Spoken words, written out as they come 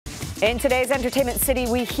In today's Entertainment City,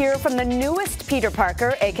 we hear from the newest Peter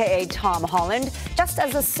Parker, aka Tom Holland, just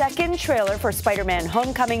as a second trailer for Spider-Man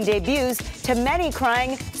Homecoming debuts, to many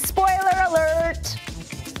crying, "Spoiler alert!"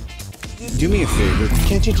 Do me a favor,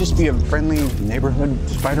 can't you just be a friendly neighborhood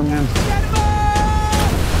Spider-Man?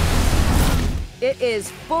 It is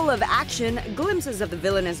full of action, glimpses of the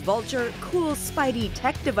villainous Vulture, cool Spidey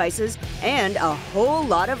tech devices, and a whole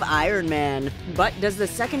lot of Iron Man. But does the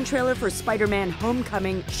second trailer for Spider-Man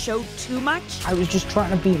Homecoming show too much? I was just trying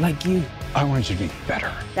to be like you. I wanted you to be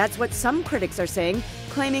better. That's what some critics are saying,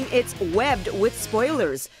 claiming it's webbed with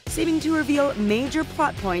spoilers, seeming to reveal major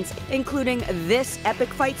plot points, including this epic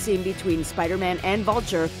fight scene between Spider-Man and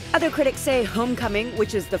Vulture. Other critics say Homecoming,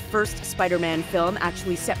 which is the first Spider-Man film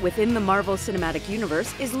actually set within the Marvel Cinematic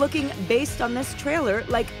Universe, is looking, based on this trailer,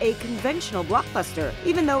 like a conventional blockbuster,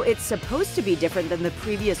 even though it's supposed to be different than the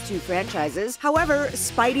previous two franchises. However,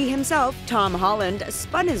 Spidey himself, Tom Holland,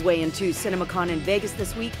 spun his way into CinemaCon in Vegas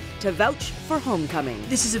this week to vouch for Homecoming.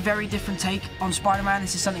 This is a very different take on Spider-Man.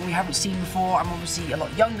 This is something we haven't seen before. I'm obviously a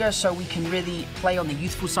lot younger, so we can really play on the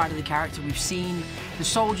youthful side of the character. We've seen the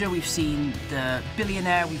soldier, we've seen the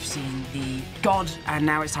billionaire, we've seen the god, and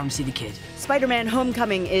now it's time to see the kid. Spider-Man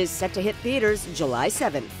Homecoming is set to hit theaters July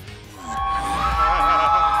 7th.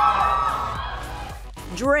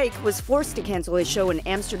 Drake was forced to cancel his show in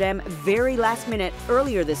Amsterdam very last minute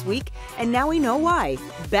earlier this week, and now we know why.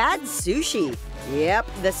 Bad sushi. Yep,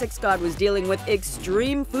 the Six God was dealing with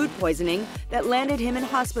extreme food poisoning that landed him in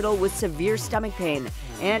hospital with severe stomach pain,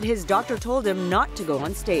 and his doctor told him not to go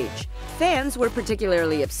on stage. Fans were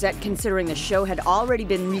particularly upset considering the show had already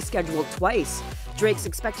been rescheduled twice. Drake's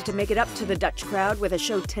expected to make it up to the Dutch crowd with a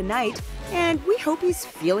show tonight, and we hope he's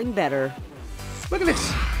feeling better. Look at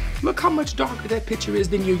this. Look how much darker that picture is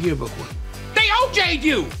than your yearbook one. They OJ'd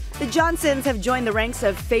you! The Johnsons have joined the ranks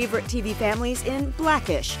of favorite TV families in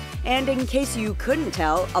Blackish. And in case you couldn't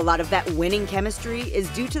tell, a lot of that winning chemistry is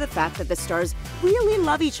due to the fact that the stars really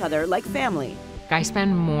love each other like family. I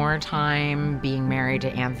spend more time being married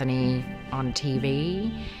to Anthony on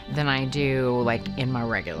TV than I do like in my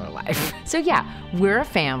regular life. So yeah, we're a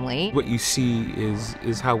family. What you see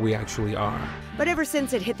is how we actually are. But ever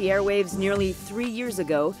since it hit the airwaves nearly 3 years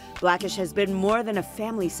ago, Blackish has been more than a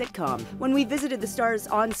family sitcom. When we visited the stars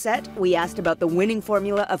on set, we asked about the winning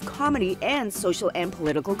formula of comedy and social and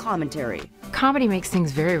political commentary. Comedy makes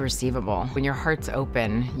things very receivable. When your heart's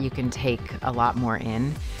open, you can take a lot more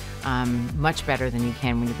in, much better than you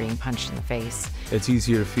can when you're being punched in the face. It's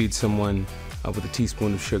easier to feed someone with a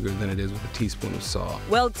teaspoon of sugar than it is with a teaspoon of salt.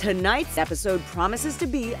 Well, tonight's episode promises to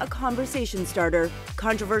be a conversation starter.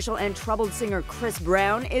 Controversial and troubled singer Chris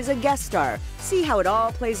Brown is a guest star. See how it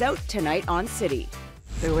all plays out tonight on City.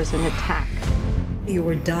 There was an attack. You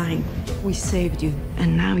were dying. We saved you,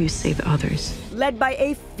 and now you save others. Led by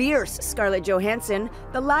a fierce Scarlett Johansson,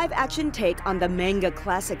 the live-action take on the manga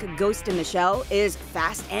classic Ghost in the Shell is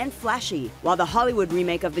fast and flashy, while the Hollywood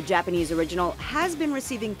remake of the Japanese original has been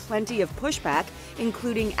receiving plenty of pushback,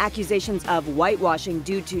 including accusations of whitewashing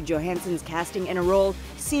due to Johansson's casting in a role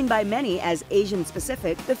seen by many as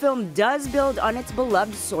Asian-specific. The film does build on its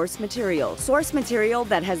beloved source material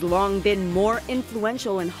that has long been more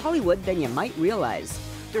influential in Hollywood than you might realize.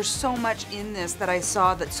 There's so much in this that I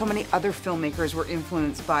saw that so many other filmmakers were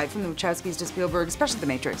influenced by, from the Wachowskis to Spielberg, especially The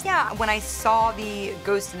Matrix. Yeah, when I saw the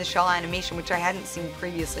Ghost in the Shell animation, which I hadn't seen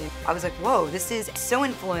previously, I was like, whoa, this is so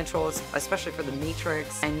influential, especially for The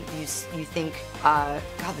Matrix. And you think, God,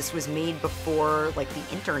 this was made before like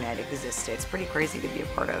the internet existed. It's pretty crazy to be a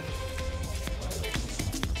part of.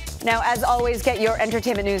 Now, as always, get your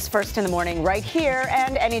entertainment news first in the morning right here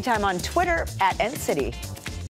and anytime on Twitter @NCity.